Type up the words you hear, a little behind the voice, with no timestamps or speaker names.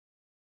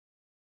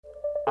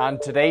On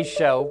today's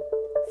show,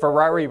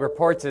 Ferrari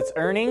reports its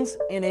earnings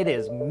and it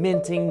is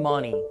minting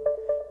money.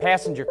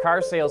 Passenger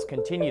car sales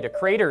continue to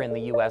crater in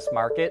the U.S.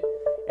 market,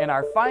 and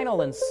our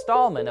final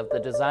installment of the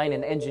design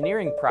and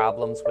engineering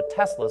problems with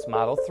Tesla's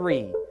Model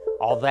 3.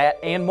 All that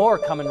and more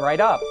coming right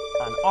up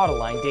on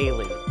Autoline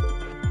Daily.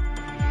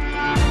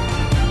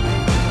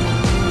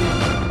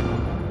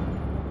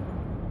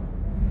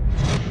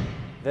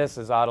 This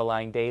is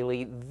Autoline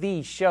Daily,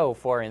 the show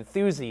for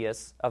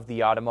enthusiasts of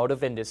the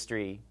automotive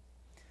industry.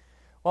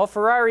 While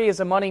Ferrari is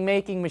a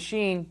money-making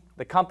machine,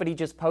 the company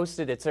just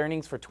posted its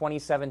earnings for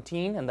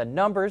 2017, and the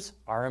numbers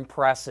are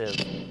impressive.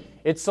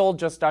 It sold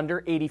just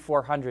under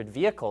 8,400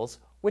 vehicles,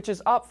 which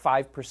is up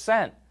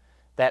 5%.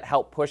 That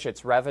helped push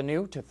its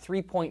revenue to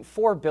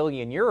 3.4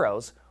 billion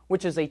euros,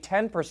 which is a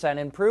 10%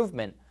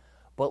 improvement.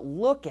 But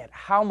look at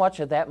how much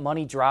of that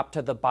money dropped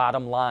to the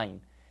bottom line.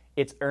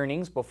 Its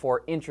earnings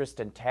before interest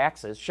and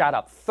taxes shot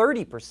up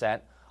 30%,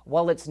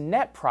 while its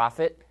net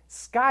profit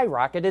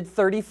skyrocketed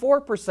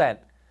 34%.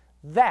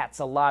 That's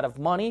a lot of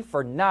money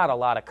for not a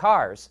lot of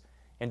cars.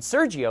 And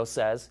Sergio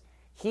says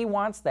he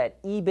wants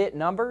that EBIT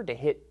number to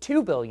hit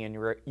 2 billion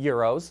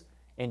euros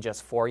in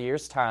just 4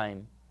 years'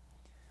 time.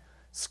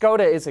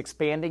 Skoda is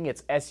expanding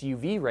its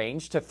SUV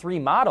range to 3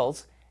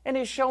 models and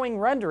is showing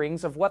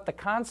renderings of what the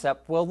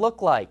concept will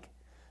look like.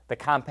 The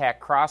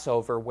compact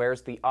crossover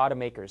wears the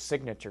automaker's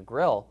signature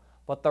grille,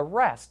 but the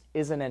rest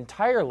is an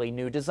entirely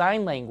new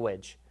design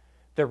language.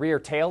 The rear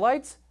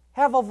taillights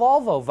have a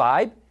Volvo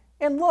vibe,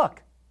 and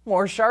look,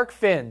 more shark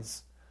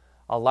fins.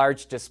 A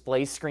large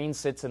display screen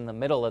sits in the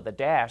middle of the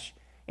dash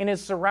and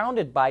is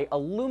surrounded by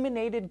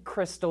illuminated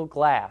crystal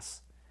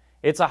glass.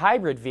 It's a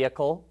hybrid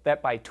vehicle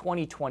that by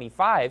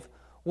 2025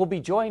 will be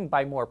joined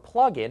by more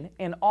plug-in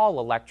and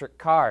all-electric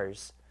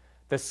cars.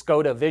 The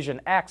Skoda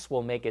Vision X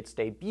will make its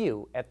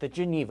debut at the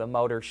Geneva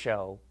Motor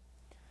Show.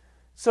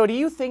 So do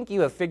you think you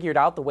have figured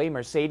out the way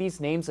Mercedes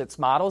names its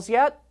models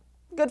yet?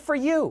 Good for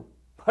you,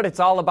 but it's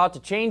all about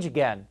to change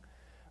again.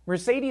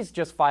 Mercedes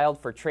just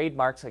filed for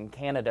trademarks in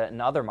Canada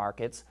and other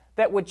markets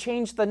that would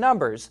change the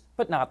numbers,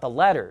 but not the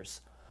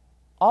letters.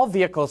 All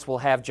vehicles will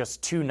have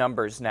just 2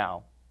 numbers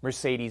now.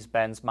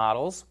 Mercedes-Benz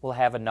models will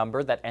have a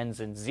number that ends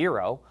in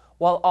 0,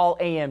 while all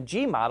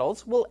AMG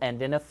models will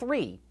end in a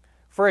 3.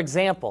 For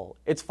example,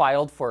 it's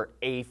filed for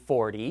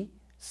A40,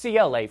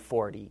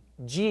 CLA40,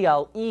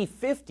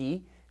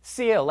 GLE50,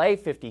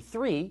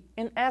 CLA53,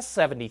 and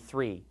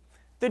S73.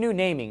 The new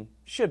naming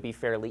should be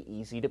fairly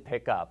easy to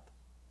pick up.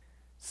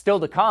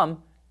 Still to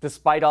come,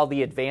 despite all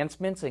the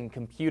advancements in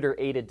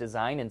computer-aided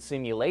design and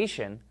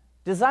simulation,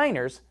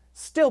 designers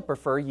still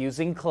prefer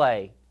using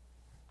clay.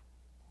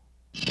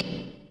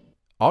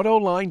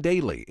 Autoline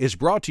Daily is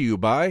brought to you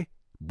by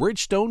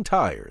Bridgestone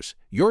Tires,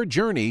 your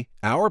journey,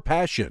 our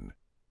passion.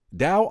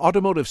 Dow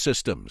Automotive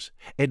Systems,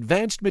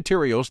 advanced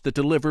materials that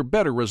deliver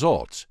better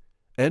results.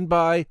 And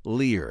by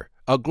Lear,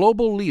 a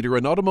global leader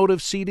in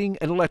automotive seating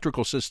and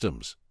electrical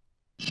systems.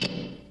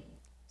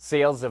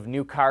 Sales of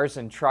new cars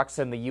and trucks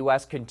in the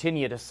U.S.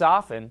 continue to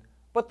soften,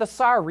 but the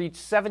SAAR reached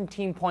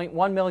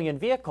 17.1 million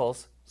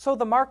vehicles, so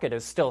the market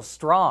is still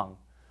strong.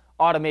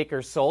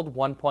 Automakers sold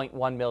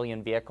 1.1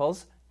 million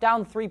vehicles,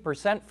 down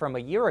 3% from a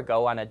year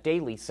ago on a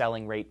daily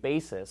selling rate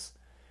basis.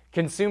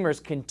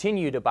 Consumers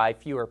continue to buy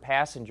fewer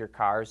passenger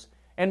cars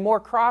and more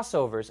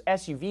crossovers,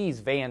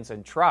 SUVs, vans,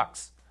 and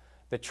trucks.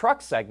 The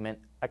truck segment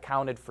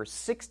accounted for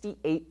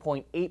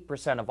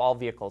 68.8% of all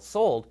vehicles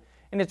sold,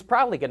 and it's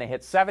probably going to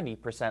hit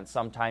 70%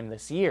 sometime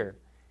this year.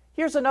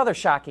 Here's another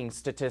shocking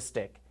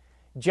statistic.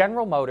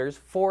 General Motors,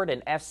 Ford,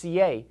 and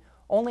FCA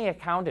only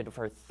accounted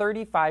for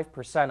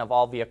 35% of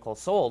all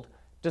vehicles sold,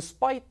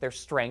 despite their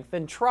strength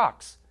in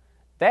trucks.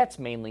 That's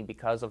mainly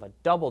because of a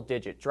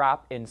double-digit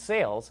drop in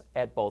sales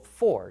at both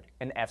Ford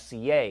and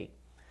FCA.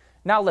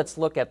 Now let's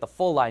look at the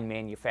full-line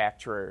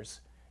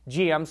manufacturers.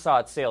 GM saw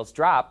its sales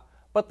drop,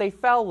 but they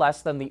fell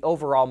less than the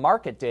overall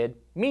market did,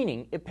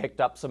 meaning it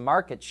picked up some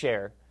market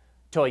share.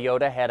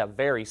 Toyota had a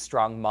very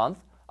strong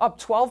month, up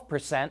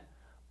 12%,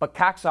 but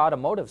Cox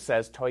Automotive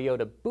says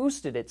Toyota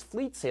boosted its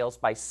fleet sales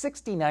by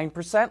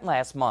 69%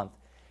 last month.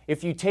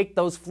 If you take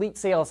those fleet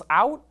sales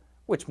out,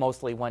 which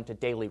mostly went to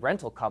daily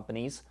rental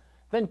companies,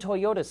 then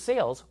Toyota's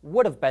sales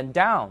would have been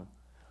down.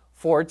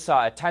 Ford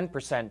saw a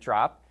 10%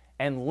 drop,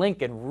 and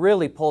Lincoln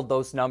really pulled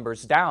those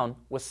numbers down,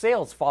 with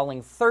sales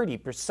falling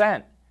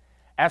 30%.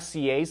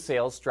 FCA's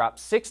sales dropped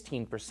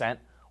 16%,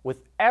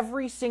 with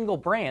every single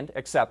brand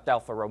except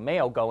Alfa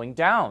Romeo going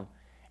down.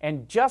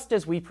 And just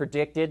as we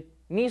predicted,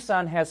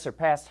 Nissan has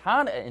surpassed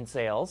Honda in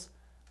sales,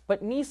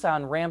 but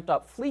Nissan ramped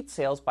up fleet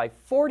sales by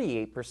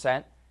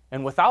 48%,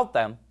 and without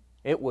them,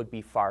 it would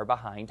be far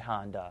behind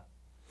Honda.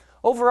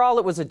 Overall,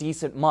 it was a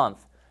decent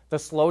month. The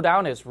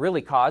slowdown is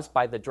really caused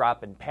by the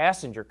drop in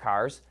passenger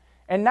cars,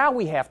 and now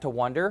we have to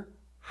wonder,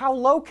 how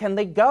low can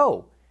they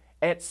go?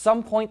 At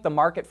some point, the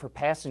market for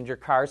passenger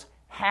cars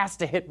has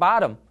to hit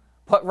bottom,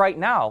 but right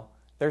now,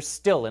 they're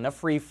still in a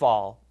free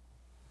fall.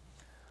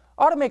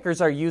 Automakers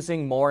are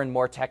using more and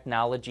more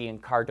technology in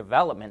car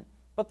development,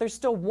 but there's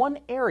still one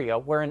area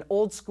where an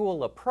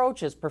old-school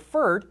approach is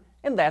preferred,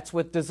 and that's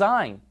with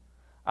design.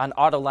 On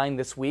Autoline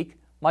this week,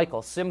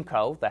 Michael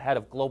Simcoe, the head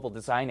of global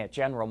design at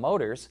General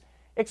Motors,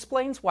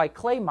 explains why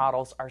clay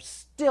models are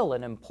still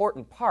an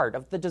important part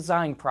of the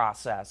design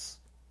process.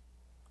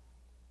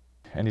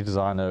 Any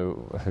designer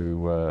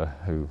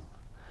who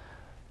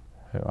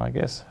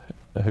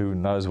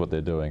knows what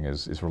they're doing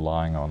is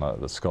relying on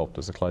the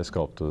sculptors, the clay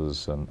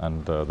sculptors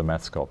and the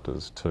math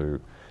sculptors to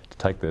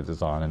take their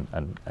design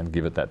and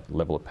give it that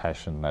level of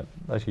passion, that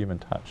human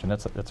touch, and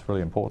that's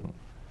really important.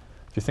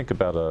 If you think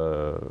about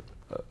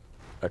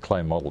a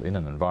clay model in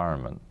an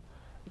environment,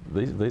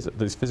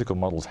 these physical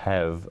models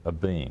have a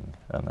being,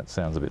 and that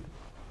sounds a bit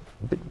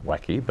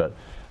wacky, but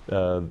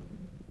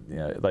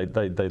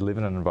they live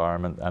in an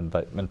environment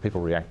and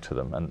people react to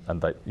them,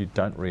 and you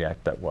don't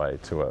react that way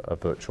to a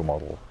virtual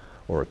model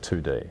or a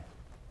 2D.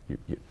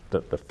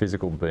 The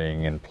physical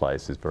being in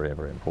place is very,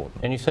 very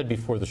important. And you said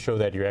before the show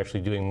that you're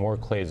actually doing more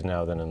clays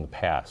now than in the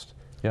past.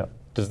 Yeah.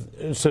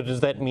 So does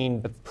that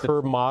mean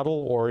per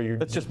model, or you're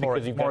it's just more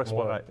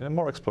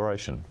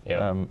exploration?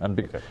 Yeah.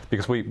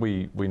 Because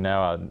we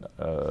now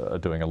are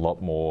doing a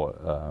lot more,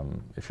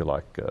 if you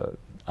like,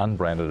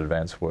 unbranded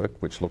advanced work,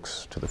 which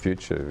looks to the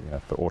future,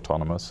 for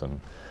autonomous and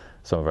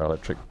some of our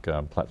electric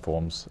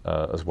platforms,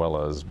 as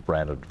well as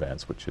branded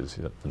advanced, which is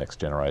the next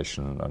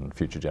generation and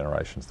future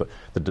generations.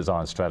 The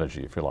design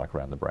strategy, if you like,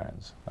 around the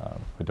brands.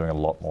 We're doing a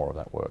lot more of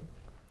that work.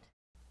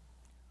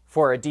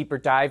 For a deeper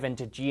dive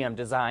into GM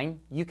design,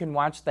 you can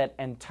watch that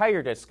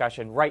entire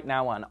discussion right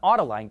now on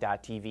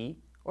Autoline.tv,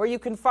 or you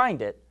can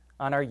find it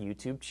on our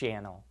YouTube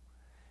channel.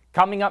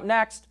 Coming up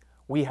next,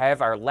 we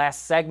have our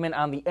last segment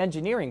on the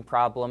engineering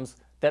problems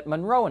that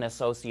Munro &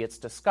 Associates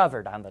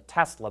discovered on the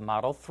Tesla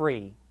Model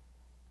 3.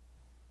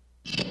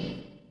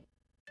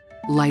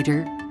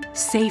 Lighter,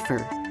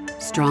 safer,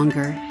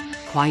 stronger,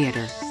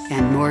 quieter,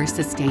 and more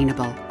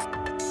sustainable.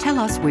 Tell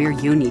us where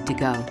you need to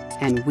go,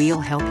 and we'll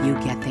help you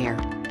get there.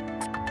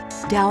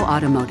 Dow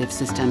Automotive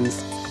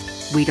Systems.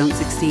 We don't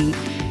succeed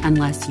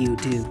unless you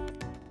do.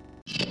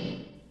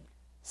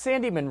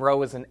 Sandy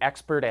Munro is an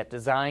expert at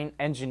design,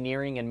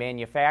 engineering, and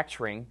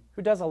manufacturing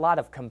who does a lot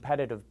of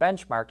competitive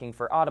benchmarking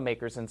for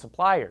automakers and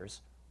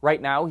suppliers.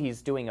 Right now,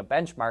 he's doing a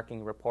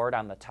benchmarking report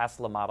on the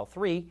Tesla Model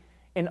 3,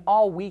 and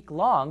all week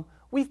long,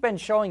 we've been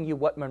showing you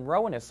what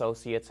Munro &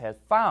 Associates has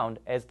found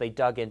as they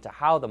dug into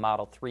how the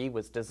Model 3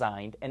 was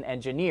designed and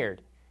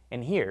engineered.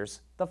 And here's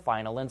the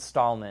final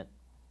installment.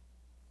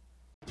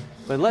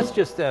 But let's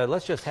just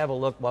have a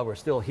look while we're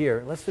still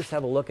here. Let's just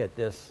have a look at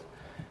this,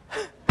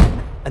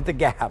 at the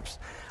gaps.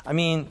 I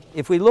mean,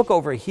 if we look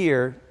over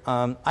here,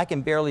 I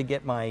can barely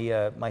get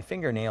my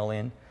fingernail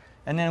in,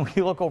 and then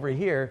we look over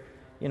here,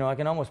 I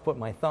can almost put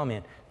my thumb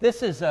in.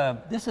 This is a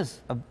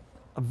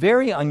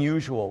very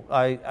unusual.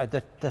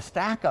 The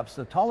stack-ups,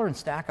 the tolerance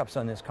stack-ups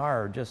on this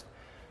car are just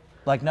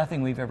like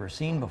nothing we've ever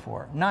seen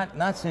before.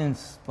 Not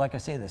since, like I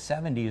say, the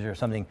 70s or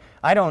something.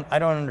 I don't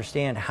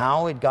understand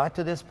how it got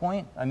to this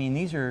point. I mean,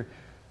 these are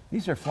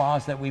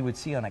flaws that we would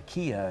see on a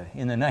Kia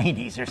in the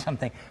 90s or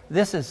something.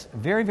 This is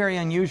very, very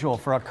unusual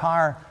for a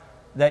car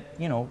that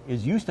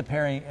is used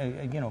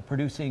to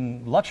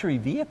producing luxury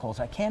vehicles.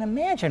 I can't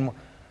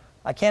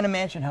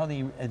imagine how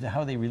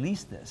they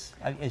released this.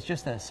 It's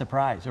just a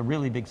surprise, a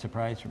really big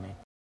surprise for me.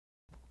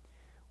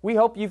 We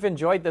hope you've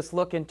enjoyed this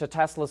look into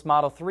Tesla's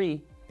Model 3.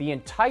 The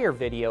entire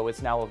video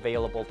is now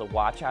available to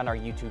watch on our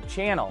YouTube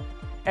channel.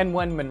 And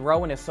when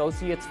Munro &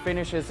 Associates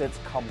finishes its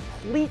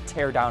complete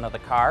teardown of the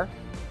car,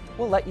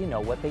 we'll let you know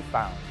what they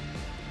found.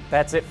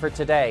 That's it for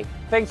today.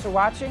 Thanks for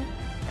watching,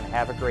 and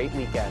have a great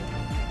weekend.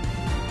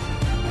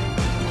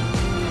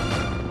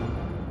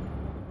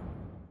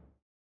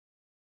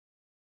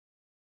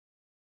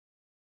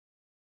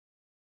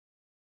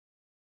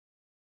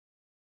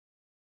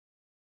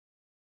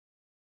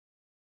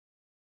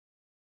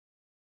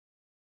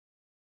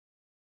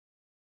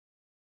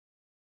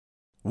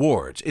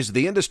 Wards is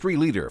the industry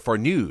leader for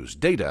news,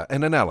 data,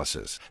 and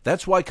analysis.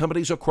 That's why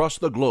companies across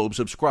the globe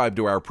subscribe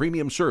to our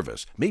premium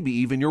service, maybe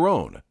even your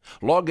own.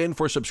 Log in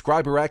for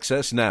subscriber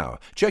access now.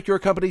 Check your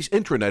company's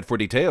intranet for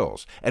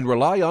details, and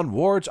rely on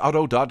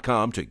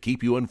wardsauto.com to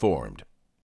keep you informed.